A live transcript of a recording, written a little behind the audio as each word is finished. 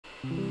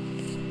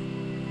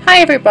Hi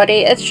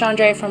everybody, it's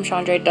Chandra from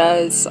Chandra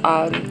Does.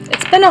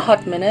 It's been a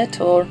hot minute,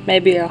 or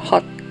maybe a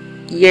hot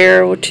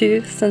year or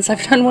two since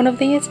I've done one of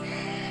these.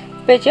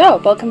 But yeah,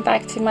 welcome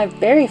back to my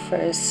very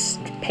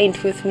first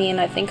paint with me in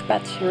I think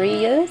about 3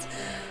 years.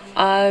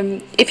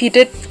 If you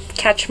did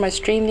catch my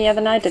stream the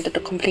other night, I did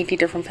a completely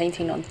different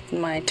painting on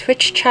my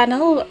Twitch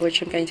channel,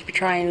 which I'm going to be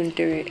trying to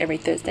do every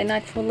Thursday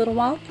night for a little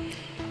while.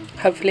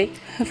 Hopefully,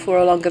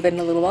 for longer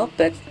than a little while,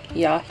 but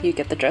yeah, you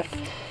get the drift.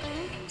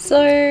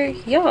 So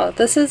yeah,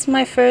 this is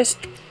my first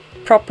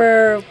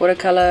proper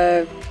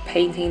watercolor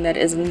painting that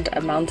isn't a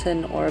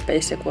mountain or a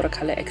basic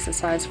watercolor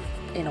exercise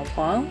in a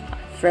while.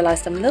 I've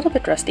realized I'm a little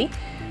bit rusty.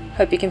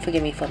 Hope you can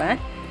forgive me for that.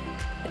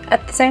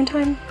 At the same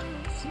time,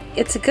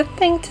 it's a good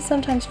thing to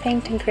sometimes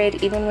paint and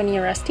create even when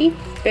you're rusty,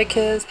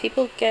 because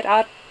people get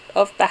out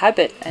of the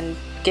habit, and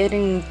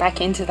getting back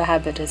into the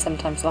habit is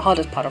sometimes the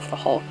hardest part of the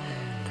whole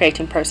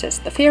creating process.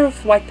 The fear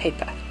of white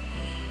paper.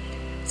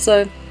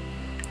 So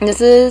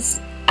this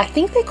is, I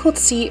think they're called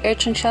sea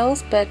urchin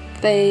shells, but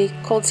they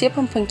called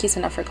seepompunkies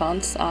in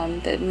Afrikaans.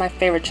 They're my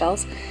favorite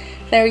shells.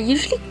 They're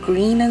usually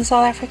green in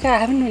South Africa. I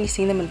haven't really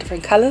seen them in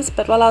different colors,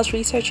 but while I was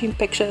researching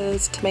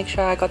pictures to make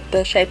sure I got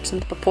the shapes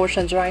and the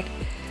proportions right,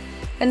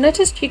 I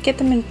noticed you get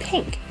them in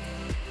pink.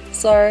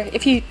 So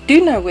if you do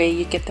know where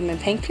you get them in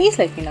pink, please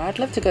let me know. I'd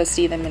love to go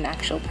see them in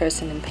actual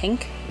person in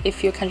pink.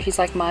 If your country's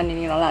like mine and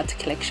you're not allowed to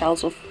collect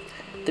shells off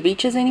the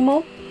beaches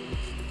anymore,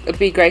 it'd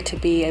be great to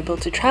be able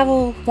to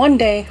travel one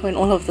day when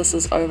all of this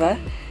is over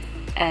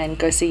and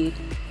go see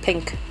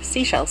pink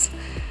seashells.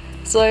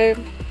 So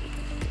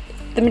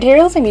the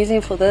materials I'm using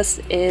for this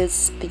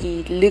is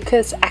the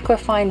Lukas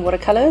Aquafine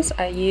watercolors.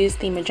 I used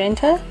the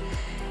magenta,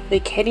 the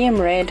cadmium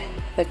red,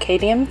 the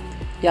cadmium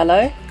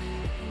yellow,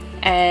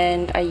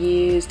 and I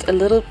used a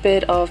little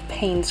bit of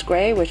Paynes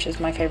Grey, which is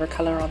my favorite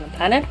color on the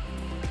planet,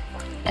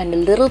 and a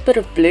little bit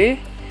of blue.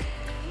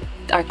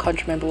 I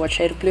can't remember what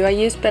shade of blue I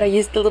used, but I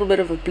used a little bit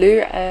of a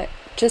blue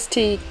just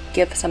to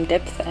give some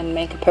depth and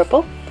make a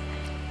purple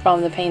from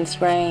the Paynes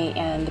Grey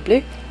and the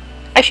blue.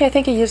 Actually, I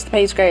think I used the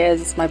Paynes Grey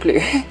as my blue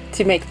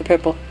to make the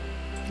purple.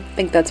 I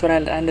think that's what I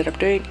ended up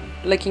doing.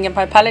 Looking at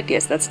my palette,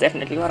 yes, that's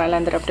definitely what I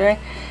ended up doing.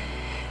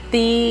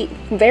 The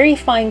very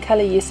fine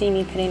color you see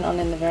me putting on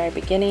in the very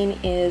beginning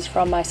is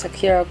from my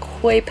Sakura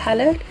Koi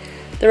palette.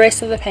 The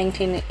rest of the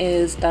painting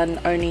is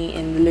done only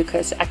in the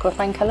Lukas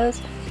Aquafine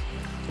colors,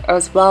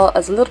 as well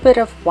as a little bit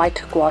of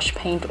white gouache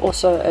paint,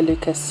 also a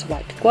Lukas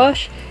white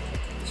gouache.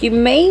 You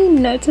may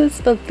notice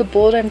that the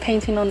board I'm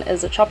painting on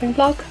is a chopping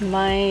block.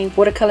 My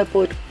watercolor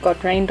board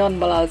got rained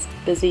on while I was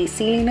busy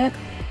sealing it,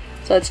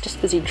 so it's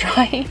just busy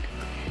drying.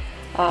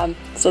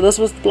 So this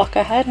was the block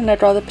I had, and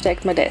I'd rather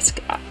protect my desk,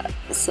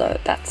 so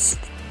that's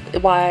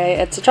why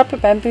it's a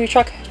bamboo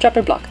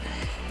chopping block.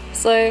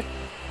 So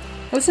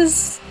this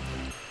is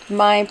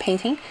my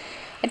painting.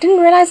 I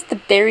didn't realize at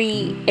the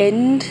very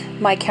end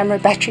my camera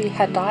battery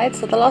had died,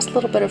 so the last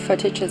little bit of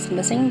footage is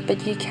missing,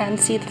 but you can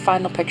see the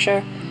final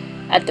picture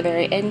at the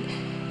very end.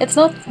 It's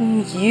not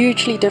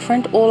hugely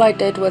different. All I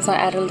did was I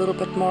added a little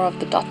bit more of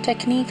the dot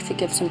technique to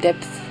give some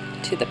depth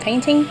to the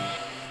painting,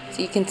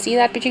 so you can see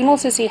that, but you can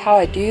also see how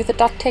I do the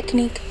dot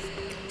technique.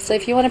 So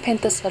if you want to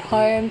paint this at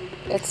home,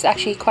 it's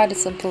actually quite a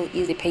simple,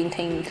 easy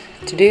painting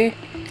to do.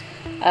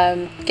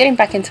 Getting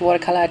back into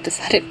watercolor, I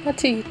decided not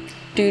to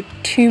do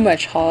too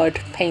much hard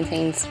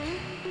paintings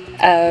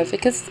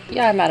because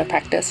yeah, I'm out of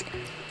practice.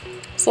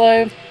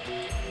 So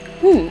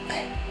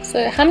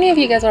how many of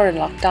you guys are in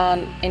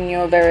lockdown in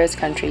your various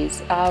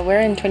countries?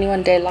 We're in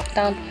 21-day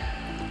lockdown.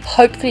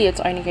 Hopefully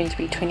it's only going to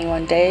be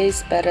 21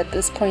 days, but at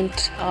this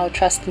point our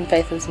trust and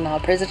faith is in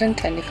our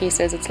president, and if he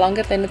says it's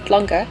longer, then it's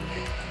longer.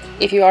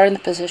 If you are in the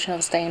position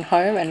of staying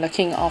home and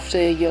looking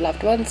after your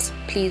loved ones,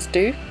 please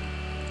do.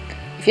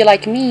 If you're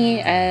like me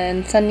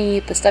and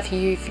suddenly the stuff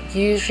you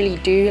usually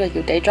do, like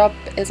your day job,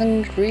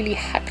 isn't really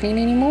happening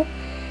anymore,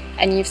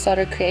 and you've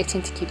started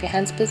creating to keep your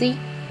hands busy,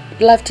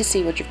 I'd love to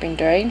see what you've been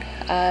doing.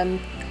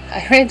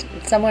 I read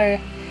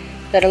somewhere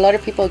that a lot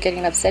of people are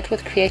getting upset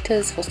with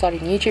creators for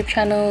starting YouTube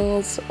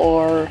channels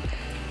or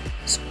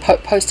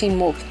posting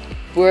more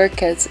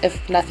work as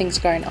if nothing's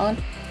going on.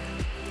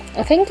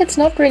 I think it's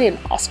not really an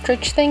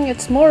ostrich thing,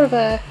 it's more of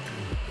a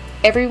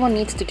everyone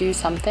needs to do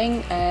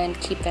something and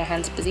keep their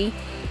hands busy.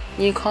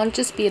 You can't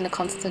just be in a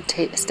constant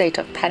state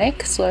of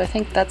panic. So I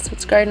think that's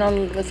what's going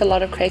on with a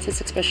lot of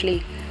creators,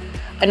 especially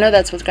I know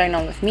that's what's going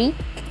on with me,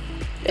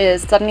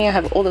 is suddenly I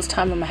have all this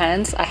time on my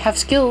hands. I have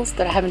skills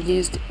that I haven't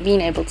been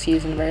able to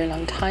use in a very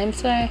long time,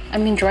 so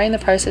I'm enjoying the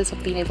process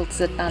of being able to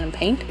sit down and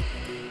paint.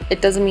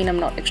 It doesn't mean I'm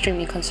not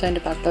extremely concerned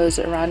about those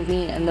around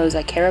me and those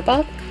I care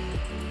about,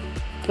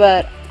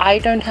 but I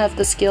don't have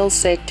the skill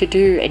set to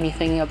do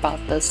anything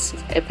about this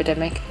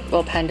epidemic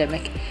or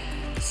pandemic.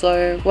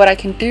 So what I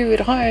can do at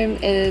home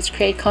is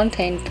create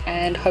content,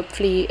 and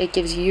hopefully it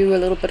gives you a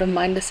little bit of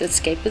mindless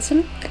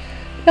escapism.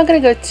 I'm not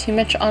going to go too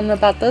much on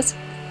about this.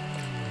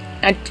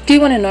 I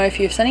do want to know, if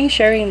you're suddenly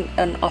sharing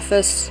an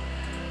office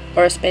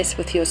or a space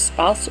with your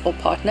spouse or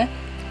partner,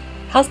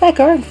 how's that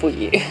going for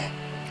you?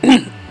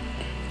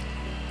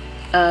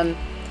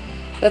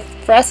 But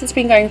for us it's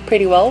been going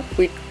pretty well.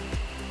 We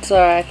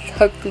so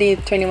hopefully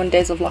 21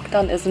 days of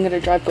lockdown isn't going to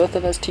drive both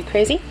of us too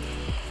crazy.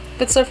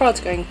 But so far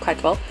it's going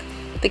quite well.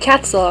 The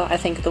cats are, I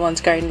think, the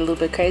ones going a little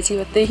bit crazy,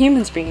 with the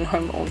humans being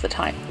home all the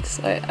time.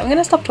 So I'm going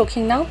to stop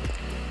talking now.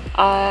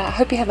 I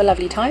hope you have a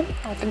lovely time.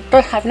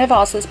 I've never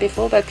asked this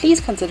before, but please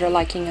consider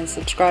liking and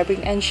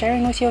subscribing and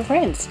sharing with your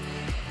friends.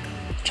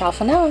 Ciao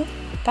for now.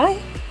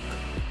 Bye.